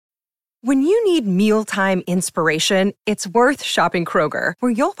When you need mealtime inspiration, it's worth shopping Kroger,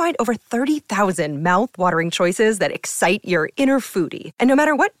 where you'll find over 30,000 mouth-watering choices that excite your inner foodie. And no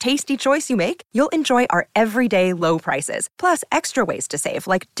matter what tasty choice you make, you'll enjoy our everyday low prices, plus extra ways to save,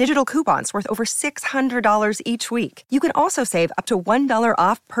 like digital coupons worth over $600 each week. You can also save up to $1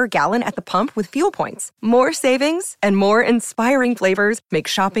 off per gallon at the pump with fuel points. More savings and more inspiring flavors make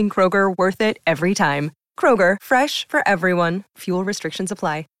shopping Kroger worth it every time. Kroger, fresh for everyone. Fuel restrictions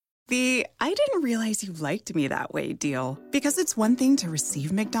apply. The "I didn't realize you liked me that way" deal. Because it's one thing to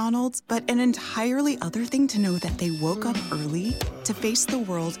receive McDonald's, but an entirely other thing to know that they woke up early to face the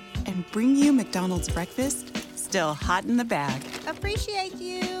world and bring you McDonald's breakfast still hot in the bag. Appreciate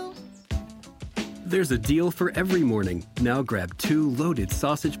you. There's a deal for every morning. Now grab 2 loaded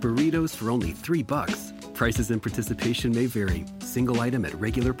sausage burritos for only $3. Prices and participation may vary. Single item at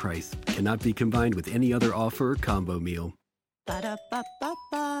regular price. Cannot be combined with any other offer or combo meal.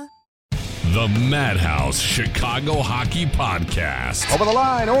 Ba-da-ba-ba-ba. The Madhouse Chicago Hockey Podcast. Over the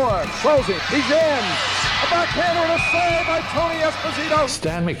line, Orr throws it. He's in. A backhander and a save by Tony Esposito.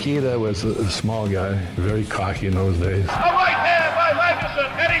 Stan Mikita was a small guy, very cocky in those days. A right hand by Magnuson,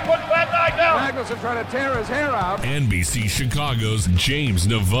 and he puts that guy down. Magnuson trying to tear his hair out. NBC Chicago's James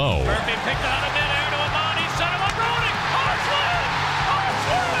Naveau. Murphy picked out of midair to Amani, set him up, Roenick.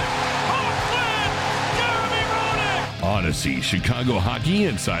 Jeremy Roenick. Odyssey Chicago Hockey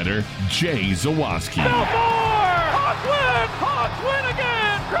Insider Jay Zawaski. Hawks win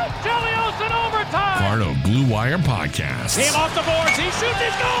again. Chris Chelios in overtime. Part of Blue Wire Podcast. Team off the boards. He shoots.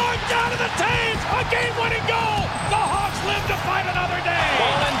 He's going down to the Taves. A game-winning goal. The Hawks live to fight another day.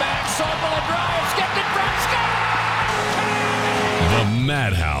 Bowling back. Sobel drives. Skipped it. Brett Scott. The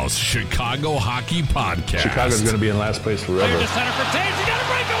Madhouse Chicago Hockey Podcast. Chicago's going to be in last place forever. Clear to center for Taves. He got a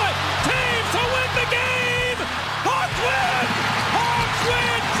breakaway. Taves to win the game. Hawks win. Hawks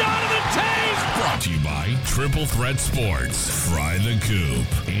win. Jonathan Taves. Brought to you by Triple Threat Sports, Fry the Coop,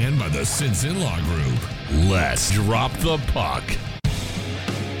 and by the Sins In-Law Group. Let's drop the puck.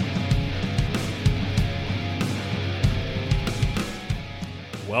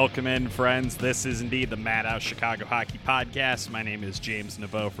 Welcome in, friends. This is indeed the Madhouse Chicago Hockey Podcast. My name is James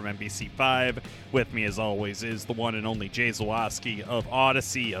Naveau from NBC5. With me, as always, is the one and only Jay Zawaski of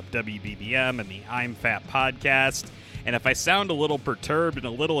Odyssey, of WBBM, and the I'm Fat podcast. And if I sound a little perturbed and a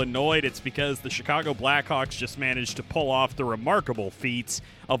little annoyed, it's because the Chicago Blackhawks just managed to pull off the remarkable feat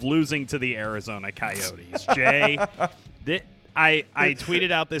of losing to the Arizona Coyotes. Jay, I tweeted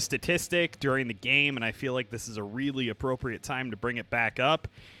out this statistic during the game, and I feel like this is a really appropriate time to bring it back up.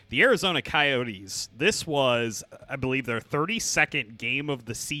 The Arizona Coyotes, this was, I believe, their 32nd game of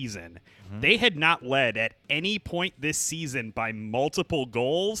the season. Mm-hmm. They had not led at any point this season by multiple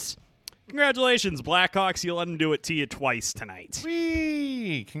goals. Congratulations, Blackhawks. You let them do it to you twice tonight.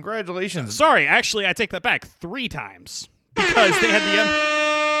 Whee! Congratulations. Sorry, actually, I take that back 3 times. Because they had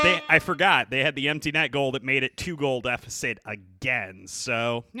I forgot. They had the empty net goal that made it 2-goal deficit again.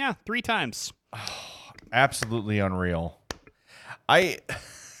 So, yeah, 3 times. Oh, absolutely unreal. I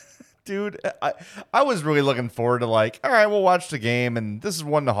was really looking forward to, all right, we'll watch the game, and this is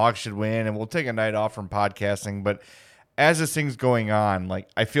one the Hawks should win, and we'll take a night off from podcasting. But as this thing's going on,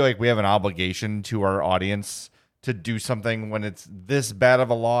 I feel like we have an obligation to our audience to do something when it's this bad of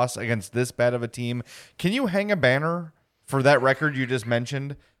a loss against this bad of a team. Can you hang a banner for that record you just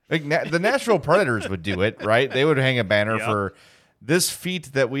mentioned? The Nashville Predators would do it, right? They would hang a banner for this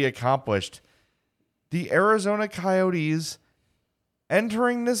feat that we accomplished. The Arizona Coyotes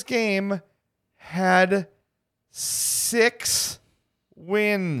entering this game had 6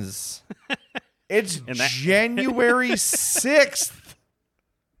 wins. It's January 6th.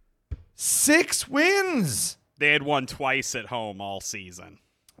 6 wins. They had won twice at home all season.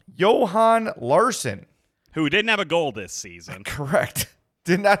 Johan Larsson, who didn't have a goal this season. Correct.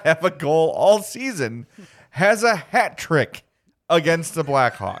 Did not have a goal all season, has a hat trick against the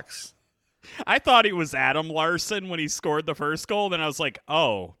Blackhawks. I thought he was Adam Larson when he scored the first goal. Then I was like,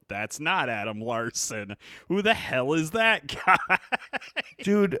 oh, that's not Adam Larson. Who the hell is that guy?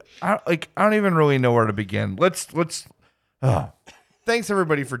 Dude, I don't even really know where to begin. Thanks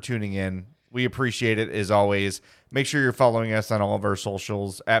everybody for tuning in. We appreciate it as always. Make sure you're following us on all of our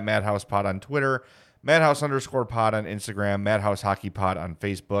socials at MadhousePod on Twitter, Madhouse_pod on Instagram, Madhouse Hockey Pod on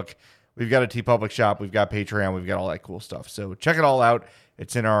Facebook. We've got a TeePublic shop. We've got Patreon. We've got all that cool stuff. So check it all out.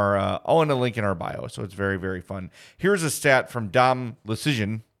 It's in our all in the link in our bio. So it's very, very fun. Here's a stat from Dom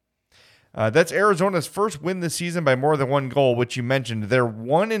Lecision. That's Arizona's first win this season by more than 1 goal, which you mentioned. They're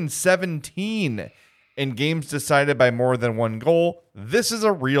 1-17 in games decided by more than 1 goal. This is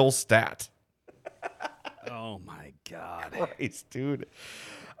a real stat. Oh, my God. Christ, dude.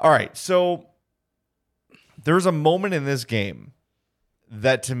 All right, so there's a moment in this game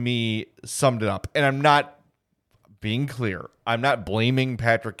that to me summed it up. And I'm not being clear. I'm not blaming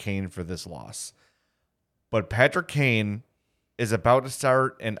Patrick Kane for this loss. But Patrick Kane is about to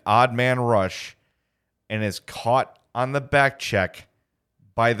start an odd man rush and is caught on the back check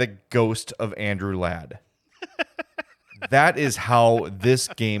by the ghost of Andrew Ladd. That is how this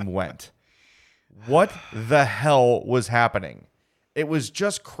game went. What the hell was happening? It was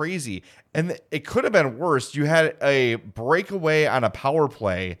just crazy. And it could have been worse. You had a breakaway on a power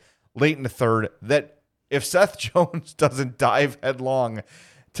play late in the third that if Seth Jones doesn't dive headlong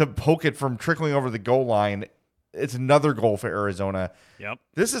to poke it from trickling over the goal line, it's another goal for Arizona. Yep.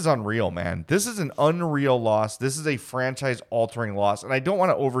 This is unreal, man. This is an unreal loss. This is a franchise-altering loss. And I don't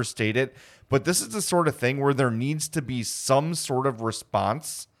want to overstate it, but this is the sort of thing where there needs to be some sort of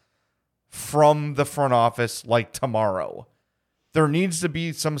response from the front office like tomorrow. There needs to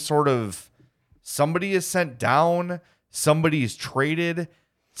be some sort of somebody is sent down, somebody's traded,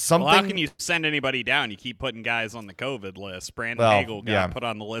 something. Well, how can you send anybody down? You keep putting guys on the COVID list. Brandon Hagel got put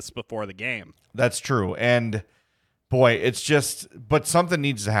on the list before the game. That's true. And boy, it's just, but something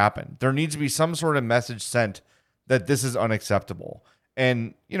needs to happen. There needs to be some sort of message sent that this is unacceptable.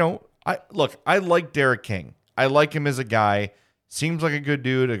 And, you know, I like Derek King. I like him as a guy. Seems like a good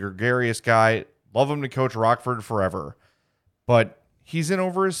dude, a gregarious guy. Love him to coach Rockford forever. But he's in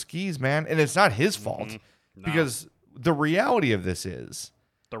over his skis, man. And it's not his fault because the reality of this is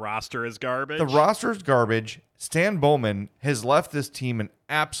the roster is garbage. The roster is garbage. Stan Bowman has left this team in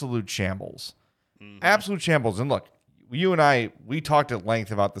absolute shambles. Absolute shambles. And look, you and I, we talked at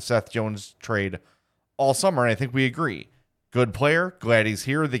length about the Seth Jones trade all summer, and I think we agree. Good player. Glad he's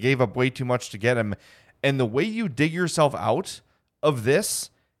here. They gave up way too much to get him. And the way you dig yourself out of this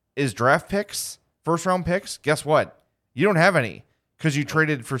is draft picks, first-round picks. Guess what? You don't have any because you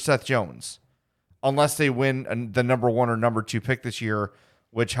traded for Seth Jones. Unless they win the number 1 or number 2 pick this year,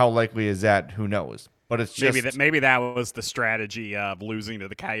 which how likely is that? Who knows? But it's just maybe that was the strategy of losing to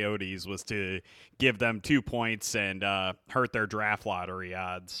the Coyotes was to give them 2 points and hurt their draft lottery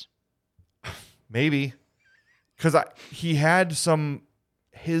odds. Maybe because he had the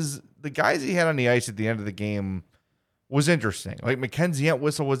guys he had on the ice at the end of the game was interesting. Like Mackenzie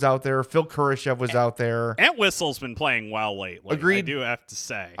Entwistle was out there. Phil Kurashev was out there. Entwistle's been playing well lately. Agreed. I do have to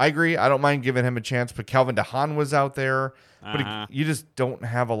say. I agree. I don't mind giving him a chance, but Calvin DeHaan was out there. But you just don't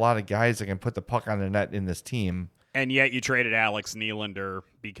have a lot of guys that can put the puck on the net in this team. And yet you traded Alex Nylander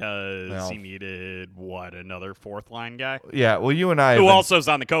because he needed, another fourth-line guy? Yeah, well, you and I... Who also is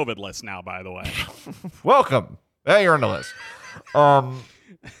on the COVID list now, by the way. Welcome. Hey, you're on the list.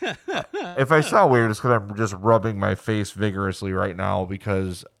 If I sound weird, it's because I'm just rubbing my face vigorously right now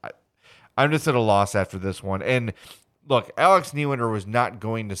because I'm just at a loss after this one. And look, Alex Nylander was not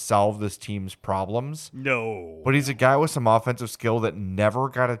going to solve this team's problems. No. But he's a guy with some offensive skill that never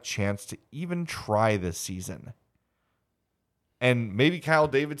got a chance to even try this season. And maybe Kyle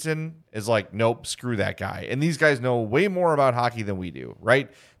Davidson is like, nope, screw that guy. And these guys know way more about hockey than we do,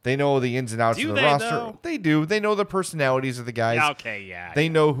 right? They know the ins and outs of the roster. Though? They do. They know the personalities of the guys. Okay, yeah. They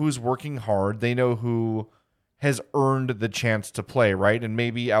know who's working hard. They know who has earned the chance to play, right? And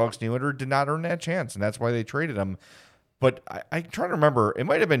maybe Alex Nylander did not earn that chance, and that's why they traded him. But I'm trying to remember. It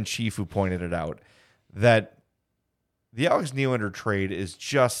might have been Chief who pointed it out that the Alex Nylander trade is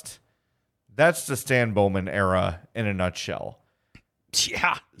just that's the Stan Bowman era in a nutshell.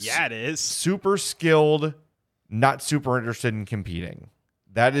 Yeah, it is. Super skilled, not super interested in competing.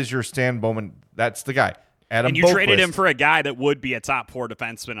 That is your Stan Bowman. That's the guy. Adam and you Boquist. Traded him for a guy that would be a top 4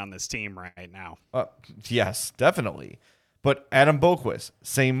 defenseman on this team right now. Yes, definitely. But Adam Boquist,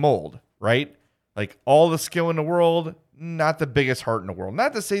 same mold, right? Like all the skill in the world, not the biggest heart in the world.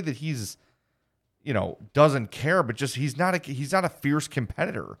 Not to say that he's, doesn't care, but just he's not a fierce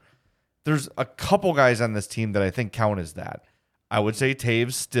competitor. There's a couple guys on this team that I think count as that. I would say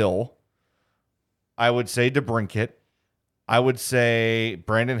Taves still. I would say DeBrincat. I would say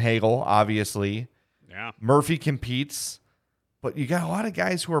Brandon Hagel, obviously. Yeah. Murphy competes, but you got a lot of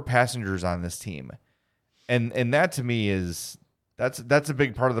guys who are passengers on this team. And that to me is that's a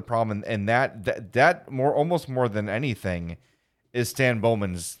big part of the problem. And that almost more than anything is Stan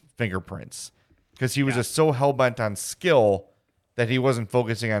Bowman's fingerprints. Because he was just so hell-bent on skill that he wasn't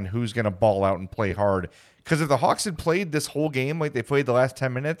focusing on who's going to ball out and play hard. Because if the Hawks had played this whole game like they played the last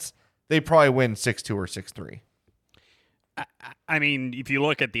 10 minutes, they'd probably win 6-2 or 6-3. I mean, if you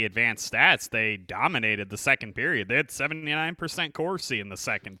look at the advanced stats, they dominated the second period. They had 79% Corsi in the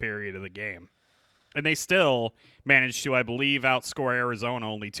second period of the game. And they still managed to, I believe, outscore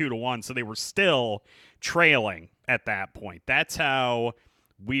Arizona only 2-1. So they were still trailing at that point. That's how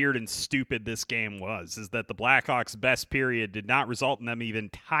weird and stupid this game was, is that the Blackhawks' best period did not result in them even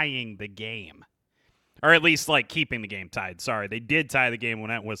tying the game. Or at least, like, keeping the game tied. Sorry, they did tie the game when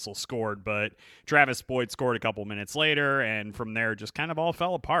Entwistle scored, but Travis Boyd scored a couple minutes later, and from there just kind of all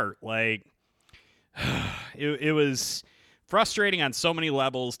fell apart. Like, it was frustrating on so many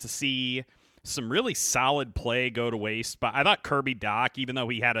levels to see some really solid play go to waste. But I thought Kirby Dach, even though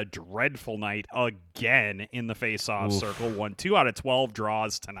he had a dreadful night again in the face-off circle, won 2 out of 12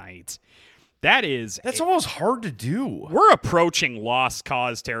 draws tonight. That's almost hard to do. We're approaching lost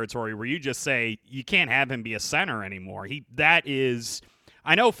cause territory where you just say you can't have him be a center anymore. I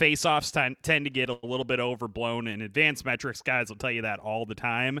know faceoffs tend to get a little bit overblown, and advanced metrics guys will tell you that all the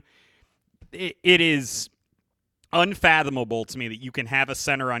time. It is unfathomable to me that you can have a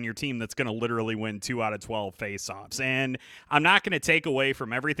center on your team that's going to literally win 2 out of 12 faceoffs. And I'm not going to take away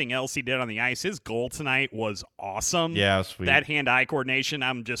from everything else he did on the ice. His goal tonight was awesome. Yeah, sweet. That hand-eye coordination,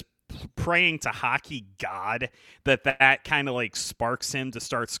 I'm just praying to hockey god that kind of like sparks him to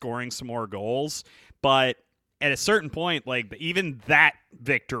start scoring some more goals. But at a certain point, like, even that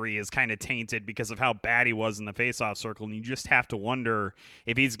victory is kind of tainted because of how bad he was in the faceoff circle, and you just have to wonder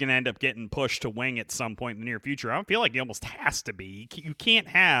if he's going to end up getting pushed to wing at some point in the near future. I don't feel like he almost has to be. You can't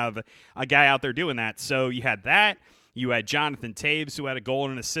have a guy out there doing that. So you had that. You had Jonathan Taves, who had a goal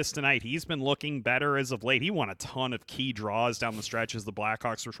and an assist tonight. He's been looking better as of late. He won a ton of key draws down the stretch as the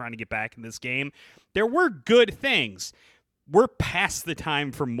Blackhawks were trying to get back in this game. There were good things. We're past the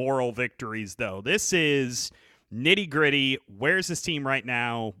time for moral victories, though. This is nitty-gritty. Where's this team right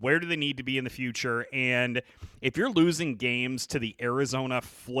now? Where do they need to be in the future? And if you're losing games to the Arizona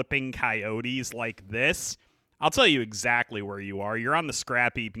flipping Coyotes like this, I'll tell you exactly where you are. You're on the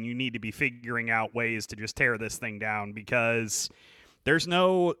scrap heap, and you need to be figuring out ways to just tear this thing down, because there's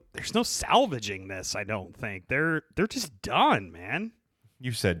no salvaging this, I don't think. They're just done, man.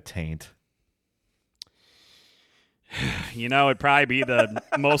 You said taint. You know, it'd probably be the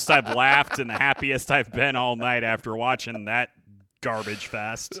most I've laughed and the happiest I've been all night after watching that garbage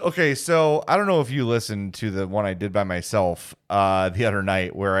fest. Okay, so I don't know if you listened to the one I did by myself the other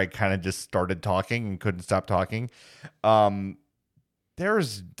night where I kind of just started talking and couldn't stop talking. There's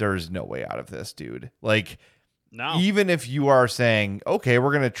no way out of this, dude. Like, no. Even if you are saying, okay,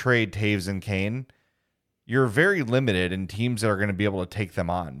 we're going to trade Taves and Kane, you're very limited in teams that are going to be able to take them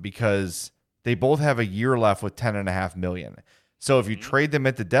on, because they both have a year left with $10.5 million. So if you trade them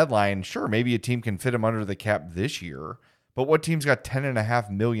at the deadline, sure, maybe a team can fit them under the cap this year. But what team's got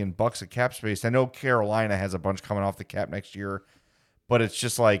 $10.5 million of cap space? I know Carolina has a bunch coming off the cap next year, but it's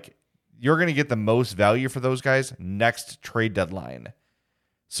just like, you're going to get the most value for those guys next trade deadline.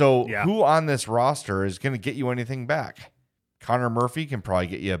 So who on this roster is going to get you anything back? Connor Murphy can probably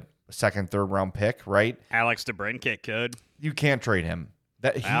get you a second, third round pick, right? Alex DeBrincat could. You can't trade him.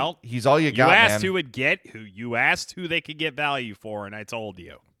 He's all you got. You asked man. who would get who. You asked who they could get value for, and I told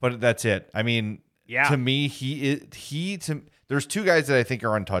you. But that's it. I mean, to me, there's two guys that I think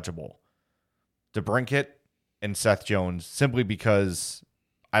are untouchable: DeBrincat and Seth Jones, simply because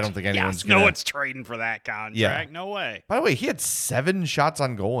I don't think anyone's no one's trading for that contract. Yeah. No way. By the way, he had 7 shots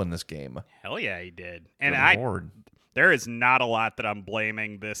on goal in this game. Hell yeah, he did. And Lord. There is not a lot that I'm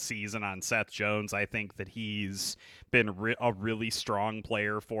blaming this season on Seth Jones. I think that he's been a really strong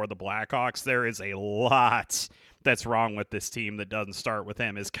player for the Blackhawks. There is a lot that's wrong with this team that doesn't start with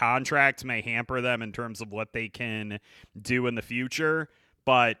him. His contract may hamper them in terms of what they can do in the future,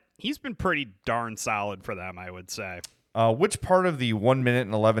 but he's been pretty darn solid for them, I would say. Which part of the 1 minute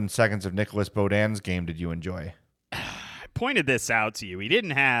and 11 seconds of Nicholas Baudin's game did you enjoy? Pointed this out to you. He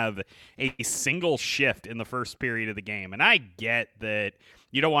didn't have a single shift in the first period of the game. And I get that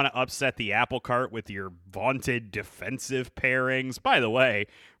you don't want to upset the apple cart with your vaunted defensive pairings. By the way,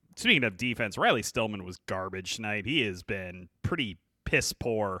 speaking of defense, Riley Stillman was garbage tonight. He has been pretty piss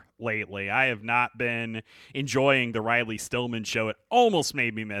poor lately. I have not been enjoying the Riley Stillman show. It almost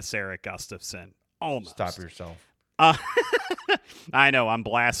made me miss Eric Gustafson. Almost. Stop yourself. I know I'm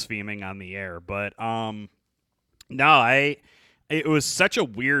blaspheming on the air, but it was such a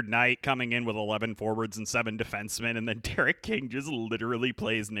weird night coming in with 11 forwards and 7 defensemen, and then Derek King just literally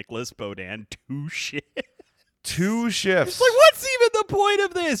plays Nicholas Baudin 2 shifts. 2 shifts. It's like, what's even the point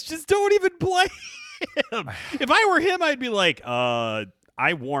of this? Just don't even play him. If I were him, I'd be like, I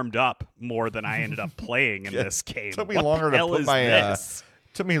warmed up more than I ended up playing in this game. Took me longer to put my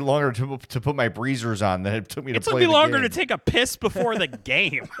took me longer to put my breezers on than it took me to play the game. It took me longer to take a piss before the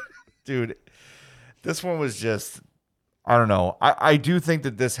game. Dude, this one was just, I don't know. I do think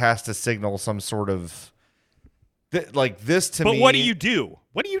that this has to signal some sort of, like this to me. But what do you do?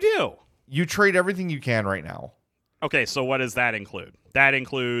 What do you do? You trade everything you can right now. Okay, so what does that include? That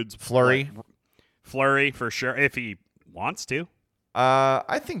includes Fleury. Fleury for sure, if he wants to.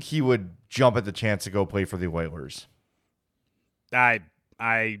 I think he would jump at the chance to go play for the Oilers. I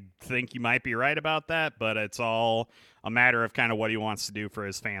think you might be right about that, but it's all a matter of kind of what he wants to do for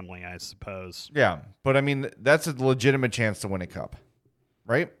his family, I suppose. Yeah, but I mean, that's a legitimate chance to win a cup,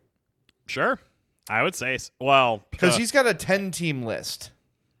 right? Sure, I would say. Well, because he's got a 10-team list.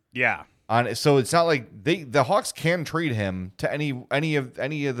 Yeah. So it's not like the Hawks can trade him to any of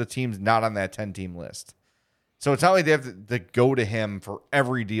the teams not on that 10-team list. So it's not like they have to go to him for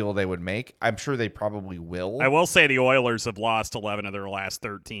every deal they would make. I'm sure they probably will. I will say the Oilers have lost 11 of their last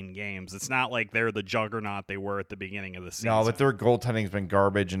 13 games. It's not like they're the juggernaut they were at the beginning of the season. No, but their goaltending's been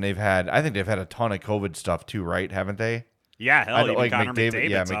garbage, and I think they've had a ton of COVID stuff too, right? Haven't they? Yeah, hell, even like Connor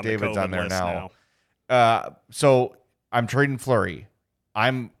McDavid's on there now. So I'm trading Fleury.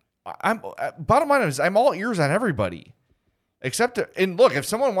 I'm bottom line is I'm all ears on everybody, except and look, if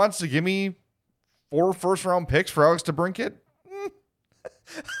someone wants to give me 4 first-round picks for Alex DeBrincat,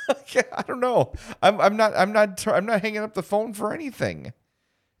 I don't know. I'm not hanging up the phone for anything.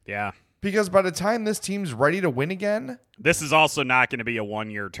 Yeah, because by the time this team's ready to win again, this is also not going to be a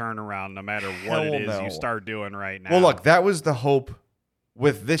 1-year turnaround, no matter what it is you start doing right now. Well, look, that was the hope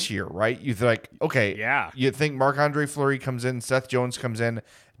with this year, right? You think, okay, yeah, you think Marc-Andre Fleury comes in, Seth Jones comes in,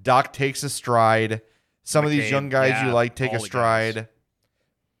 Doc takes a stride. Some of these young guys you like take a stride.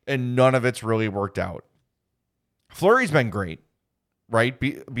 And none of it's really worked out. Fleury's been great, right?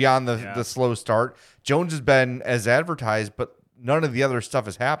 Beyond the slow start. Jones has been as advertised, but none of the other stuff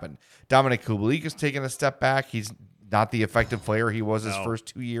has happened. Dominic Kubalik has taken a step back. He's not the effective player he was his first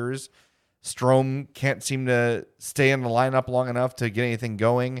 2 years. Strome can't seem to stay in the lineup long enough to get anything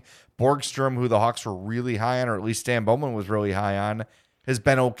going. Borgstrom, who the Hawks were really high on, or at least Stan Bowman was really high on, has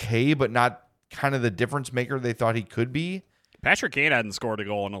been okay, but not kind of the difference maker they thought he could be. Patrick Kane hadn't scored a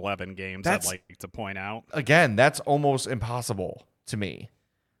goal in 11 games, I'd like to point out. Again, that's almost impossible to me.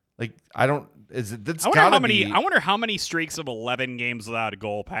 Like, I don't... I wonder how many streaks of 11 games without a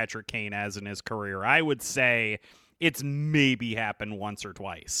goal Patrick Kane has in his career. I would say it's maybe happened once or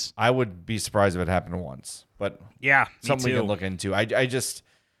twice. I would be surprised if it happened once. But yeah, something we can look into. I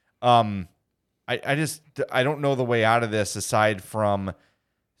don't know the way out of this aside from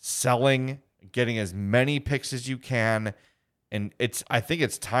selling, getting as many picks as you can. And I think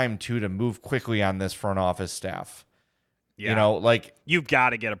it's time to move quickly on this front office staff. Yeah. You've got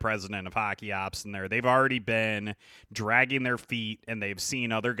to get a president of hockey ops in there. They've already been dragging their feet, and they've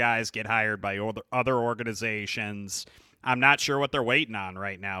seen other guys get hired by other organizations. I'm not sure what they're waiting on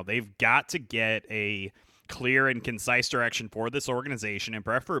right now. They've got to get a clear and concise direction for this organization, and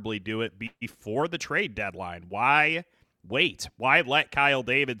preferably do it before the trade deadline. Why wait? Why let Kyle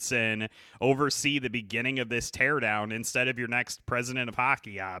Davidson oversee the beginning of this teardown instead of your next president of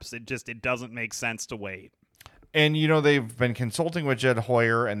hockey ops? It doesn't make sense to wait. And, they've been consulting with Jed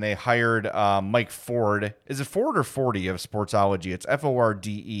Hoyer, and they hired Mike Ford. Is it Ford or 40 of Sportsology? It's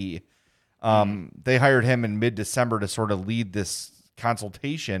Forde. They hired him in mid-December to sort of lead this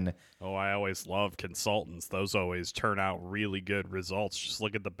consultation. Oh, I always love consultants. Those always turn out really good results. Just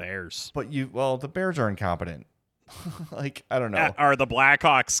look at the Bears. But the Bears are incompetent. I don't know. Are the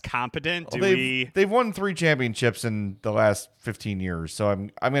Blackhawks competent? They've won 3 championships in the last 15 years, so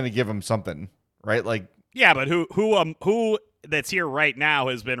I'm going to give them something, right? Yeah, but who that's here right now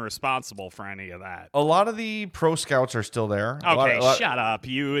has been responsible for any of that? A lot of the pro scouts are still there. Okay, shut up,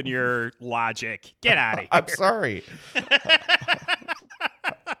 you and your logic. Get out of here. I'm sorry.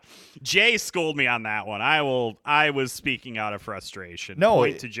 Jay schooled me on that one. I was speaking out of frustration. No,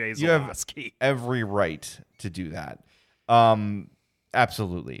 point to Jay Zawoski. You have every right to do that.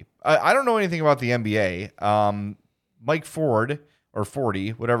 Absolutely. I don't know anything about the NBA. Mike Ford, or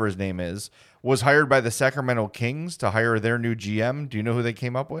 40, whatever his name is, was hired by the Sacramento Kings to hire their new GM. Do you know who they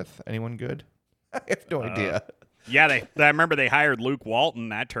came up with? Anyone good? I have no idea. Yeah, I remember they hired Luke Walton.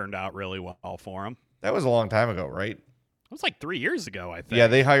 That turned out really well for him. That was a long time ago, right? It was like 3 years ago, I think. Yeah,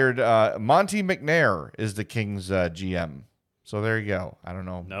 they hired Monty McNair is the Kings GM. So there you go. I don't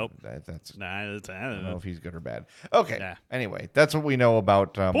know. Nope. I don't know if he's good or bad. Okay. Yeah. Anyway, that's what we know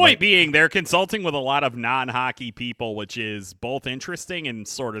about. Point being, they're consulting with a lot of non-hockey people, which is both interesting and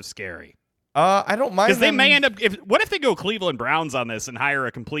sort of scary. I don't mind because they may end up. What if they go Cleveland Browns on this and hire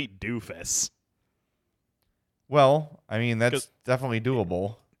a complete doofus? Well, I mean that's definitely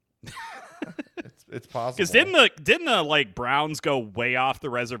doable. It's possible. Because didn't the Browns go way off the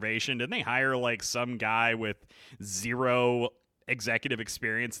reservation? Didn't they hire some guy with 0 executive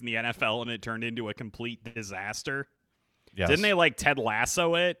experience in the NFL and it turned into a complete disaster? Yes. Didn't they Ted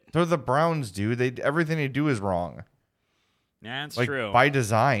Lasso it? They're the Browns, dude. Everything they do is wrong. Yeah, it's like, true. by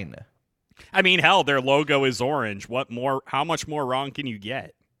design. I mean, hell, their logo is orange. What more? How much more wrong can you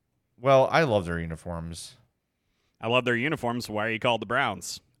get? Well, I love their uniforms. I love their uniforms. Why are you called the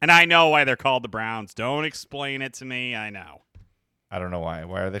Browns? And I know why they're called the Browns. Don't explain it to me. I know. I don't know why.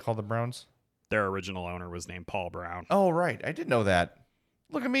 Why are they called the Browns? Their original owner was named Paul Brown. Oh, right. I did know that.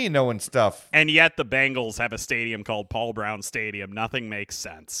 Look at me knowing stuff. And yet the Bengals have a stadium called Paul Brown Stadium. Nothing makes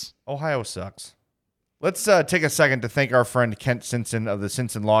sense. Ohio sucks. Let's take a second to thank our friend Kent Simpson of the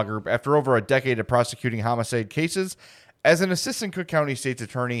Simpson Law Group. After over a decade of prosecuting homicide cases, as an assistant Cook County State's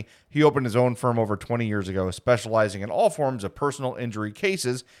attorney, he opened his own firm over 20 years ago, specializing in all forms of personal injury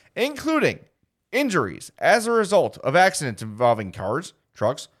cases, including injuries as a result of accidents involving cars,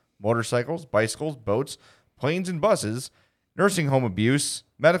 trucks, motorcycles, bicycles, boats, planes, and buses, nursing home abuse,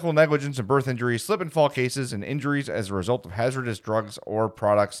 medical negligence and birth injuries, slip and fall cases, and injuries as a result of hazardous drugs or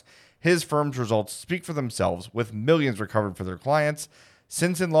products. His firm's results speak for themselves, with millions recovered for their clients.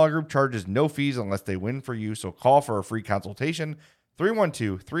 Simpson Law Group charges no fees unless they win for you, so call for a free consultation,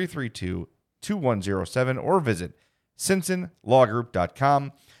 312-332-2107, or visit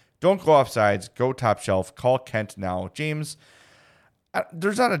simpsonlawgroup.com. Don't go off sides, go top shelf, call Kent now. James,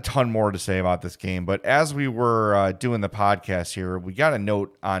 there's not a ton more to say about this game, but as we were doing the podcast here, we got a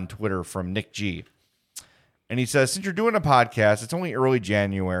note on Twitter from Nick G. And he says, since you're doing a podcast, it's only early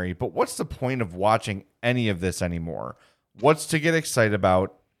January, but what's the point of watching any of this anymore? What's to get excited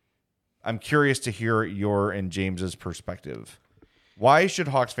about? I'm curious to hear your and James's perspective. Why should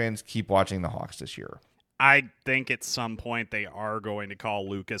Hawks fans keep watching the Hawks this year? I think at some point they are going to call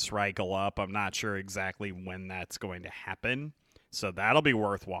Lucas Reichel up. I'm not sure exactly when that's going to happen. So that'll be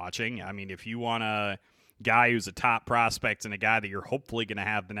worth watching. I mean, if you want a guy who's a top prospect and a guy that you're hopefully going to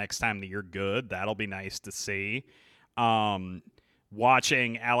have the next time that you're good, that'll be nice to see.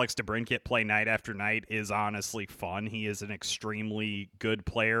 Watching Alex DeBrincat play night after night is honestly fun. He is an extremely good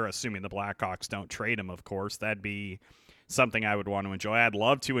player, assuming the Blackhawks don't trade him, of course. That'd be something I would want to enjoy. I'd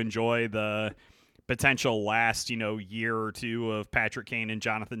love to enjoy the potential last, year or two of Patrick Kane and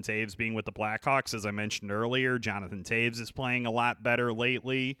Jonathan Toews being with the Blackhawks. As I mentioned earlier, Jonathan Toews is playing a lot better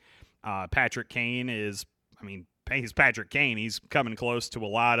lately. Patrick Kane he's Patrick Kane. He's coming close to a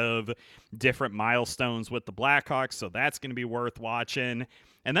lot of different milestones with the Blackhawks, so that's going to be worth watching.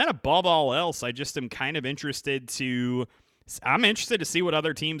 And then above all else, I just am kind of interested to see what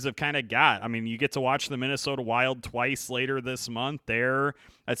other teams have kind of got. I mean, you get to watch the Minnesota Wild twice later this month. They're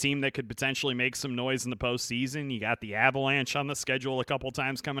a team that could potentially make some noise in the postseason. You got the Avalanche on the schedule a couple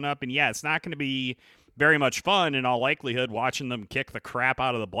times coming up. And yeah, it's not going to be very much fun in all likelihood watching them kick the crap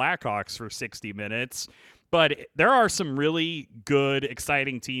out of the Blackhawks for 60 minutes. But there are some really good,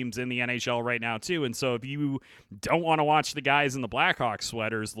 exciting teams in the NHL right now, too. And so if you don't want to watch the guys in the Blackhawks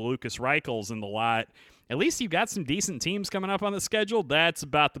sweaters, the Lucas Reichels and the lot, at least you've got some decent teams coming up on the schedule. That's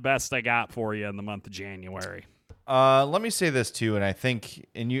about the best I got for you in the month of January. Let me say this, too, and I think,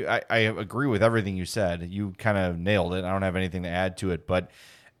 I agree with everything you said. You kind of nailed it. I don't have anything to add to it. But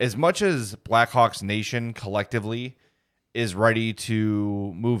as much as Blackhawks Nation collectively is ready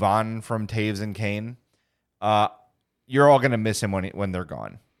to move on from Toews and Kane, you're all going to miss him when they're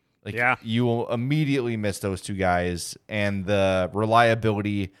gone. You will immediately miss those two guys and the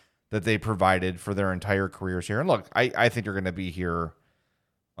reliability that they provided for their entire careers here. And look, I think they're going to be here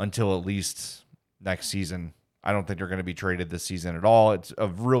until at least next season. I don't think they're going to be traded this season at all. It's a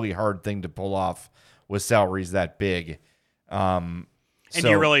really hard thing to pull off with salaries that big. And do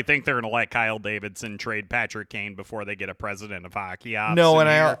you really think they're going to let Kyle Davidson trade Patrick Kane before they get a president of hockey ops? No,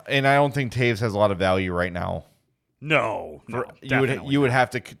 and I don't think Toews has a lot of value right now. No, you would have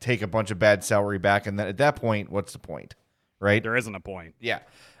to take a bunch of bad salary back, and then at that point, what's the point, right? There isn't a point. Yeah.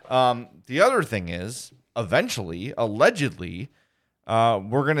 The other thing is, eventually, allegedly,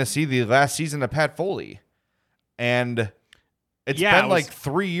 we're going to see the last season of Pat Foley, and it's been like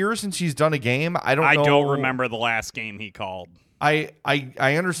 3 years since he's done a game. I don't remember the last game he called. I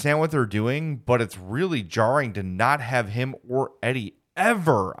understand what they're doing, but it's really jarring to not have him or Eddie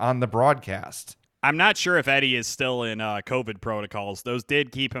ever on the broadcast. I'm not sure if Eddie is still in COVID protocols. Those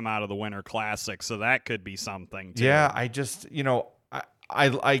did keep him out of the Winter Classic, so that could be something, too. Yeah, I just,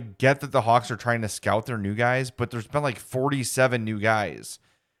 I get that the Hawks are trying to scout their new guys, but there's been like 47 new guys.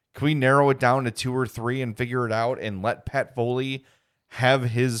 Can we narrow it down to 2 or 3 and figure it out and let Pat Foley have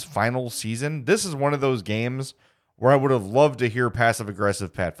his final season? This is one of those games where I would have loved to hear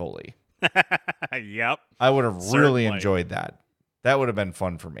passive-aggressive Pat Foley. Yep. I would have really enjoyed that. That would have been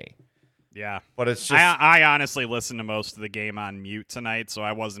fun for me. Yeah. But it's just... I honestly listened to most of the game on mute tonight, so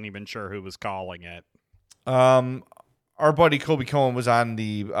I wasn't even sure who was calling it. Our buddy Kobe Cohen was on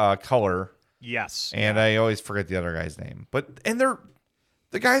the color Yes. And I always forget the other guy's name. And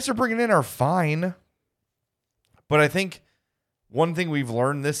the guys they're bringing in are fine. But I think one thing we've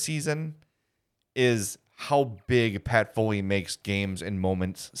learned this season is how big Pat Foley makes games and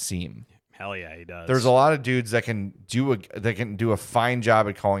moments seem. Hell yeah, he does. There's a lot of dudes that can do a fine job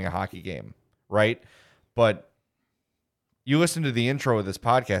at calling a hockey game, right? But you listen to the intro of this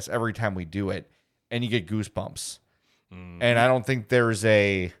podcast every time we do it, and you get goosebumps. And I don't think there's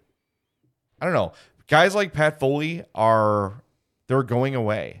I don't know. Guys like Pat Foley they're going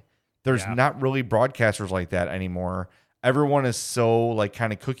away. There's not really broadcasters like that anymore. Everyone is so like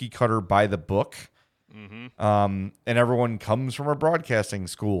kind of cookie cutter by the book. And everyone comes from a broadcasting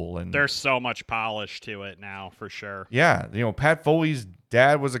school, and there's so much polish to it now, for sure. Yeah, Pat Foley's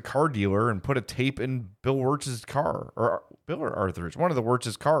dad was a car dealer and put a tape in Bill Wirtz's car, or Bill or Arthur's, one of the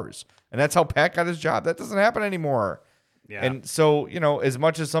Wirtz's cars, and that's how Pat got his job. That doesn't happen anymore. Yeah. And so, as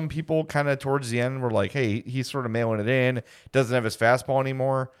much as some people kind of towards the end were like, hey, he's sort of mailing it in, doesn't have his fastball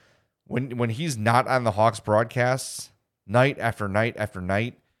anymore. When he's not on the Hawks broadcasts night after night after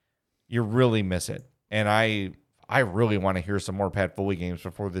night, you really miss it. And I really want to hear some more Pat Foley games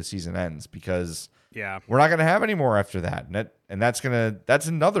before the season ends, because we're not going to have any more after that. And that's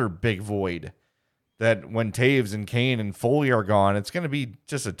another big void, that when Taves and Kane and Foley are gone, it's going to be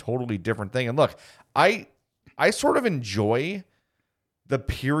just a totally different thing. And look, I sort of enjoy the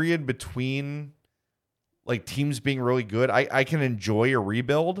period between like teams being really good. I can enjoy a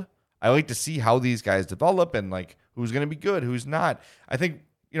rebuild. I like to see how these guys develop and like who's going to be good, who's not. I think,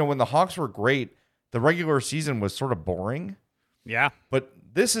 when the Hawks were great, the regular season was sort of boring. Yeah. But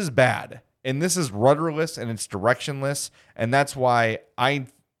this is bad. And this is rudderless and it's directionless. And that's why I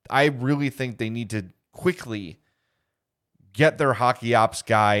really think they need to quickly get their hockey ops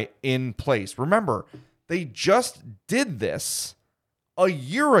guy in place. Remember, they just did this a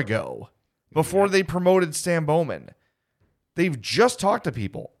year ago before they promoted Stan Bowman. They've just talked to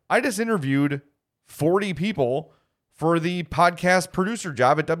people. I just interviewed 40 people for the podcast producer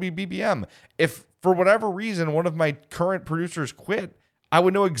job at WBBM. If for whatever reason one of my current producers quit, I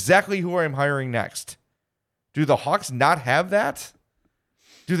would know exactly who I'm hiring next. Do the Hawks not have that?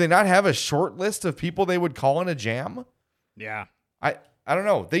 Do they not have a short list of people they would call in a jam? Yeah. I don't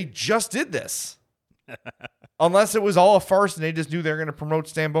know. They just did this. Unless it was all a farce and they just knew they were going to promote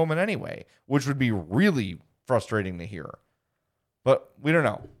Stan Bowman anyway, which would be really frustrating to hear. But we don't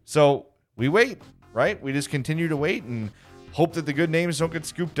know. So we wait, right? We just continue to wait and hope that the good names don't get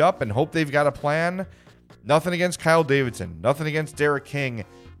scooped up, and hope they've got a plan. Nothing against Kyle Davidson, nothing against Derek King,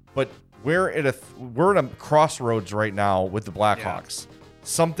 but we're at a crossroads right now with the Blackhawks. Yeah.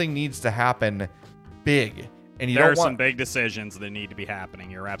 Something needs to happen big, and there are some big decisions that need to be happening.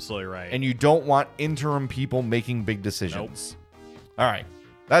 You're absolutely right, and you don't want interim people making big decisions. Nope. All right,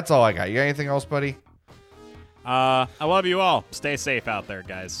 that's all I got. You got anything else, buddy? I love you all. Stay safe out there,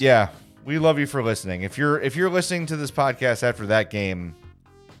 guys. Yeah. We love you for listening. If you're listening to this podcast after that game,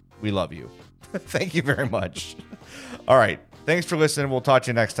 we love you. Thank you very much. All right. Thanks for listening. We'll talk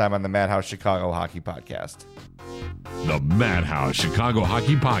to you next time on the Madhouse Chicago Hockey Podcast. The Madhouse Chicago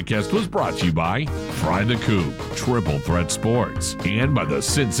Hockey Podcast was brought to you by Fry the Coop, Triple Threat Sports, and by the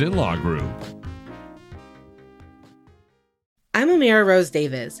Sinson Law Group. I'm Amira Rose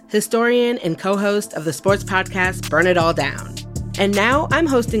Davis, historian and co-host of the sports podcast Burn It All Down. And now I'm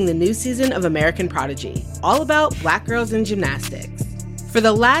hosting the new season of American Prodigy, all about Black girls in gymnastics. For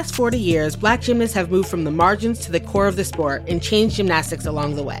the last 40 years, Black gymnasts have moved from the margins to the core of the sport and changed gymnastics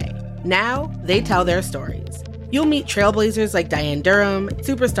along the way. Now, they tell their stories. You'll meet trailblazers like Diane Durham,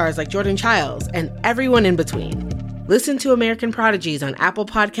 superstars like Jordan Childs, and everyone in between. Listen to American Prodigies on Apple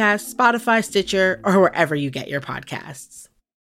Podcasts, Spotify, Stitcher, or wherever you get your podcasts.